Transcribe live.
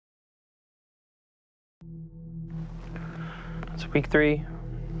week 3.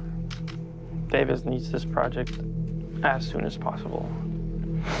 Davis needs this project as soon as possible.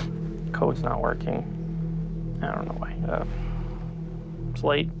 Code's not working. I don't know why. It's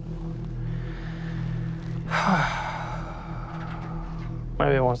late.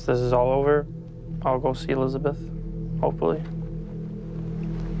 Maybe once this is all over, I'll go see Elizabeth, hopefully.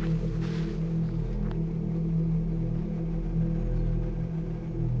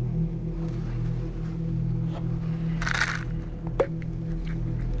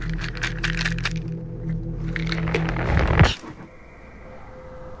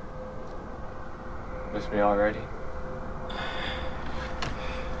 Miss me already?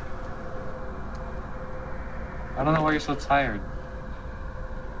 I don't know why you're so tired.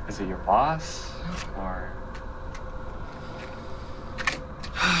 Is it your boss, or?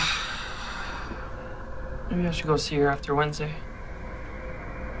 Maybe I should go see her after Wednesday.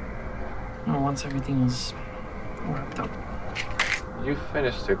 You know, once everything is wrapped up. You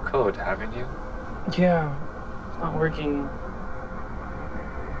finished your code, haven't you? Yeah, it's not working.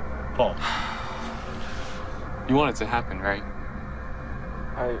 Paul. You want it to happen, right?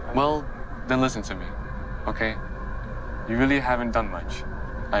 Well, then listen to me, okay? You really haven't done much.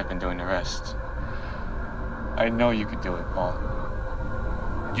 I've been doing the rest. I know you could do it, Paul.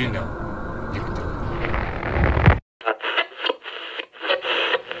 You know you could do it.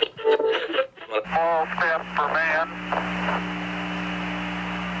 Small step for man.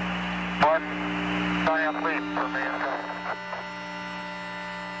 One giant leap for mankind.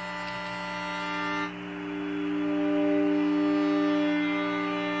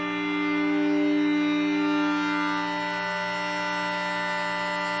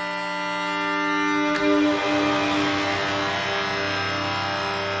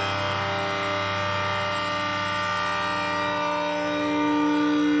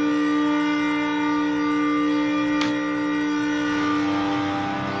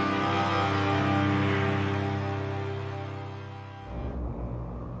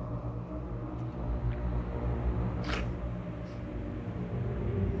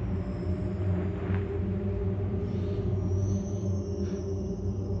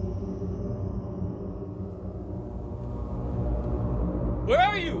 Where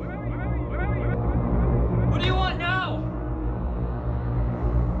are you? What do you want now?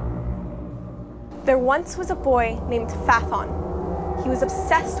 There once was a boy named Phaethon. He was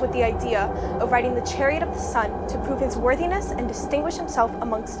obsessed with the idea of riding the chariot of the sun to prove his worthiness and distinguish himself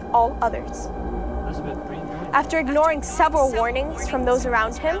amongst all others. After ignoring several warnings from those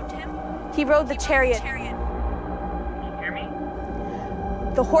around him, he rode the chariot.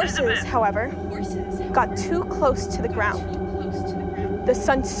 The horses, however, got too close to the ground. The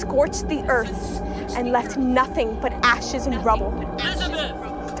sun scorched the earth and left nothing but ashes and rubble.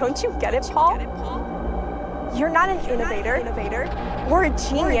 Don't you get it, Paul? You're not an innovator, or a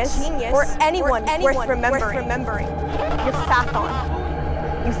genius, or anyone worth remembering. You're Phaethon.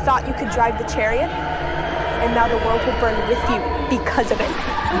 You thought you could drive the chariot, and now the world will burn with you because of it.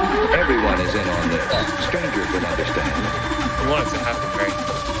 Everyone is in on this. Strangers would understand. You want it to happen, right?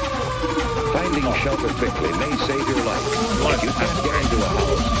 Finding shelter quickly may save your life. If you can't get into a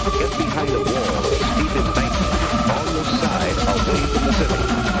house, get behind a wall or steep embankment on the side away from the city.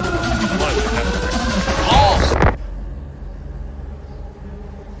 You want it to happen, right?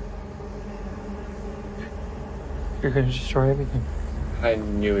 You're gonna destroy everything. I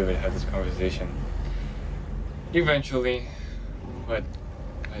knew we would have this conversation. Eventually, but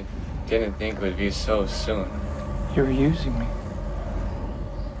I didn't think it would be so soon. You were using me.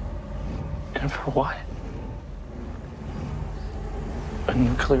 And for what? A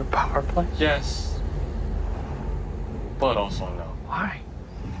nuclear power plant? Yes, but also no. Why?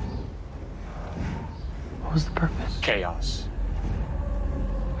 What was the purpose? Chaos.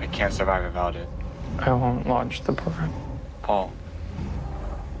 I can't survive without it. I won't launch the program. Paul,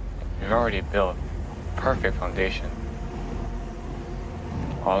 you've already built a perfect foundation.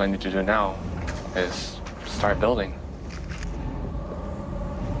 All I need to do now is start building.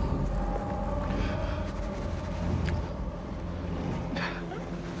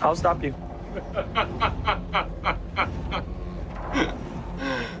 I'll stop you.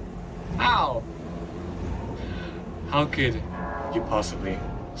 How? How could you possibly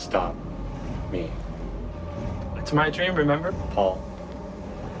stop me? It's my dream, remember? Paul,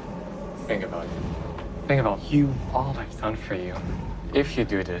 think about it. Think about you, all I've done for you. If you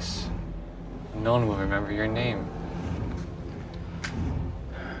do this, no one will remember your name.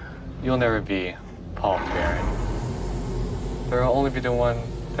 You'll never be Paul Barron. There will only be the one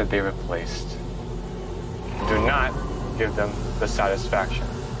that they replaced. Do not give them the satisfaction.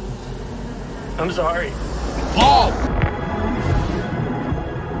 I'm sorry. Paul!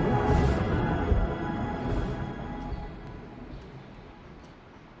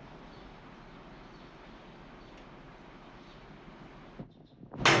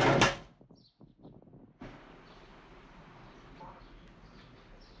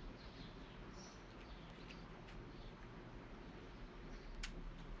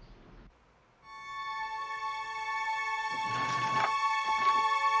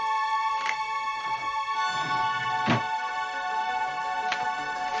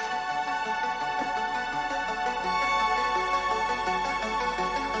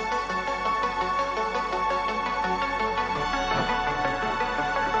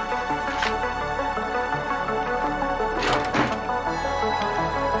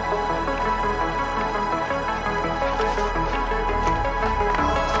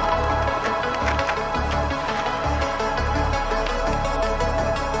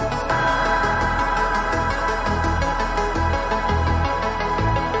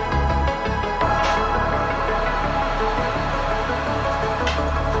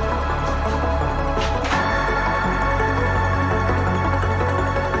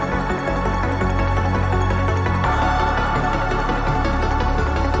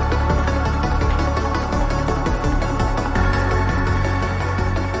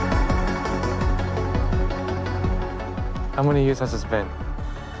 many years has this been?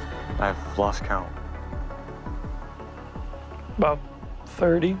 I've lost count. About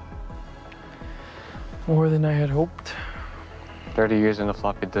 30. More than I had hoped. 30 years in the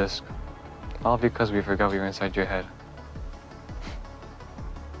floppy disk. All because we forgot we were inside your head.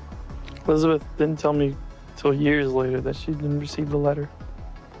 Elizabeth didn't tell me till years later that she didn't receive the letter.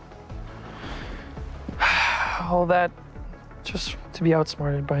 All that just to be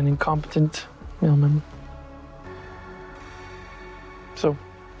outsmarted by an incompetent mailman. So,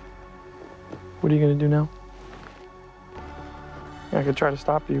 what are you gonna do now? I could try to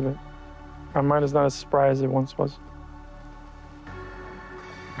stop you, but my mind is not as spry as it once was.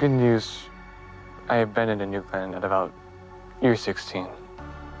 Good news. I abandoned a new plan at about year 16.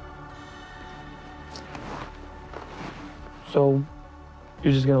 So,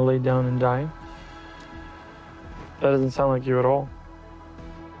 you're just gonna lay down and die? That doesn't sound like you at all.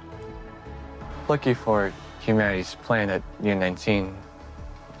 Lucky for humanity's plan at year 19,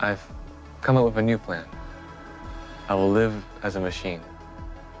 I've come up with a new plan. I will live as a machine.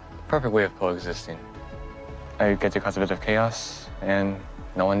 Perfect way of coexisting. I get to cause a bit of chaos, and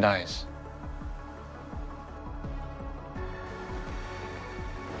no one dies.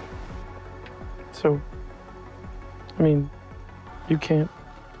 So, I mean, you can't.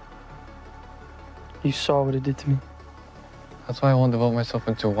 You saw what it did to me. That's why I won't devote myself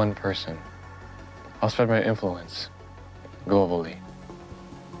into one person. I'll spread my influence globally.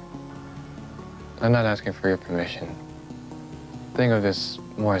 I'm not asking for your permission. Think of this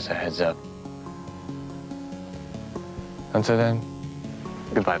more as a heads up. Until then,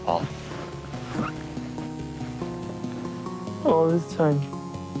 goodbye, Paul. All this time,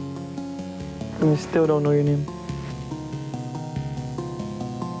 and I still don't know your name.